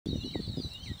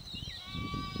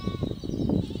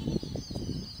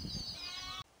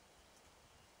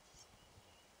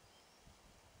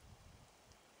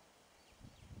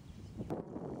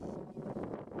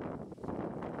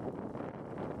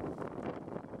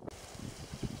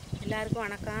எல்லாருக்கும்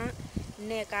வணக்கம்.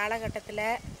 இன்றைய காலகட்டத்தில்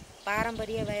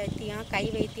பாரம்பரிய வைத்தியம் கை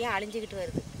வைத்தியம் அழிஞ்சிக்கிட்டு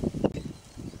வருது.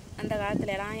 அந்த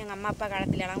காலத்துலலாம் எங்கள் அம்மா அப்பா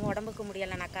காலத்துலலாம் உடம்புக்கு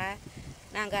முடியலைனாக்கா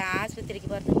நாங்கள் ஆஸ்பத்திரிக்கு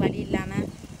போகிறதுக்கு வழி இல்லாமல்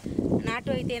நாட்டு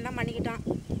வைத்தியம் தான் பண்ணிக்கிட்டோம்.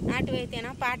 நாட்டு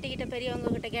வைத்தியம்னா பாட்டிக்கிட்ட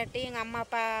பெரியவங்கக்கிட்ட கேட்டு எங்கள் அம்மா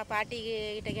அப்பா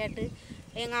பாட்டிக்கிட்ட கேட்டு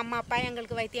எங்கள் அம்மா அப்பா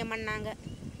எங்களுக்கு வைத்தியம் பண்ணாங்க.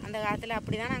 அந்த காலத்தில்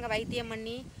அப்படி தான் நாங்கள் வைத்தியம்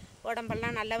பண்ணி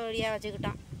உடம்பெல்லாம் நல்லபடியாக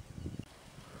வச்சுக்கிட்டோம்.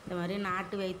 இந்த மாதிரி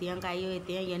நாட்டு வைத்தியம் கை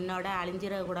வைத்தியம் என்னோட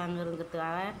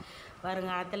அழிஞ்சிடக்கூடாதுங்கிறதுக்காக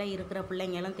வருங்காலத்தில் இருக்கிற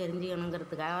பிள்ளைங்களும்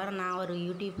தெரிஞ்சுக்கணுங்கிறதுக்காக நான் ஒரு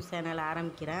யூடியூப் சேனல்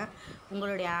ஆரம்பிக்கிறேன்.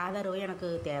 உங்களுடைய ஆதரவு எனக்கு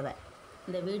தேவை.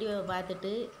 இந்த வீடியோவை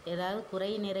பார்த்துட்டு ஏதாவது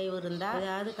குறை நிறைவு இருந்தால்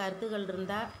ஏதாவது கருத்துக்கள்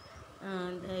இருந்தால்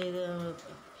இது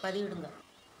பதிவிடுங்க.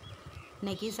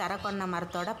 இன்றைக்கி சரக்கொன்னை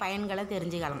மரத்தோட பயன்களை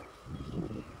தெரிஞ்சுக்கலாம்.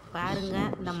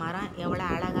 பாருங்கள், இந்த மரம் எவ்வளோ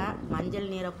அழகாக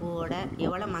மஞ்சள் நிற பூவோட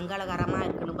எவ்வளோ மங்களகரமாக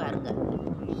இருக்குன்னு பாருங்கள்.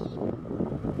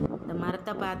 இந்த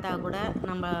மரத்தை பார்த்தா கூட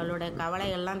நம்மளோட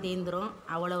கவலைகள்லாம் தீர்ந்துடும்.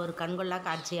 அவ்வளோ ஒரு கண்கொள்ளா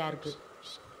காட்சியாக இருக்குது.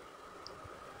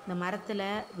 இந்த மரத்தில்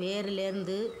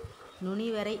வேர்லேருந்து நுனி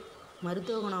வரை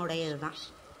மருத்துவ குணம் உடையது தான்.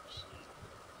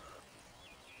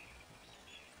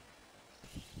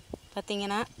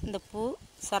 பார்த்திங்கன்னா இந்த பூ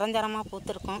சரஞ்சரமாக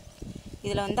பூத்திருக்கும்.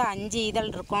 இதில் 5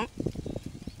 இதழ் இருக்கும்.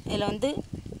 இதில்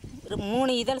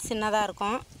 3 இதழ் சின்னதாக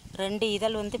இருக்கும், 2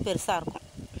 இதழ் பெருசாக இருக்கும்.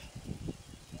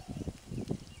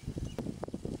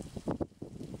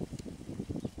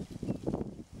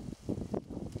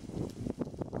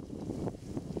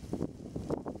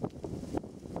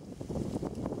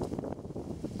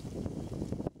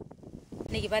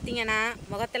 இன்றைக்கி பார்த்திங்கன்னா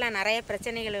முகத்தில் நிறைய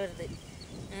பிரச்சனைகள் வருது.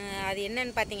 அது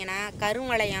என்னன்னு பார்த்திங்கன்னா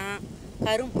கருவளையம்,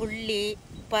 கரும்புள்ளி,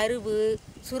 பருவு,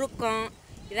 சுருக்கம்,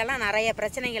 இதெல்லாம் நிறைய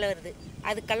பிரச்சனைகள் வருது.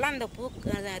 அதுக்கெல்லாம் இந்த பூ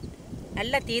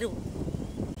நல்ல தீர்வு.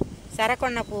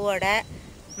 சரக்கொன்னை பூவோட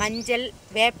மஞ்சள்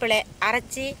வேப்பிலை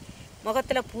அரைச்சி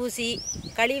முகத்தில் பூசி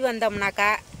கழுவி வந்தோம்னாக்கா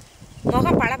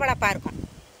முகம் பளபளப்பாக இருக்கும்.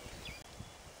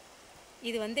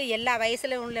 இது எல்லா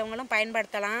வயசில் உள்ளவங்களும்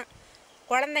பயன்படுத்தலாம்.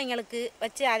 குழந்தைங்களுக்கு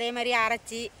வச்சு அதே மாதிரி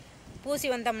அரைச்சி பூசி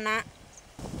வந்தோம்னா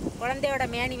குழந்தையோட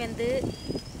மேனி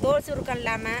தோல் சுருக்கம்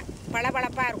இல்லாமல்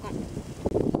பளபளப்பாக இருக்கும்.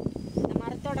 இந்த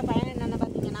மரத்தோட பயன் என்னென்னு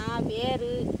பார்த்திங்கன்னா வேர்,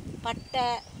 பட்டை,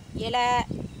 இலை,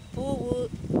 பூவு,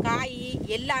 காய்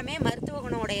எல்லாமே மருத்துவ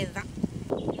குணம் உடையது தான்.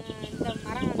 இந்த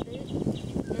மரம்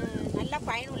நல்ல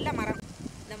பயனுள்ள மரம்.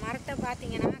 இந்த மரத்தை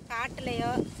பார்த்திங்கன்னா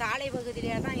காட்டுலேயோ சாலை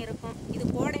பகுதியிலையோ தான் இருக்கும். இது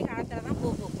கோடை காலத்தில் தான்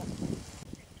பூ பூக்கும்.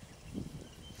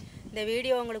 இந்த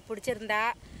வீடியோ உங்களுக்கு பிடிச்சிருந்தா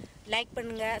லைக்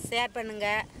பண்ணுங்கள், ஷேர்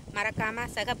பண்ணுங்கள்,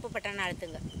 மறக்காமல் சிகப்பு பட்டனை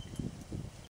அழுத்துங்க.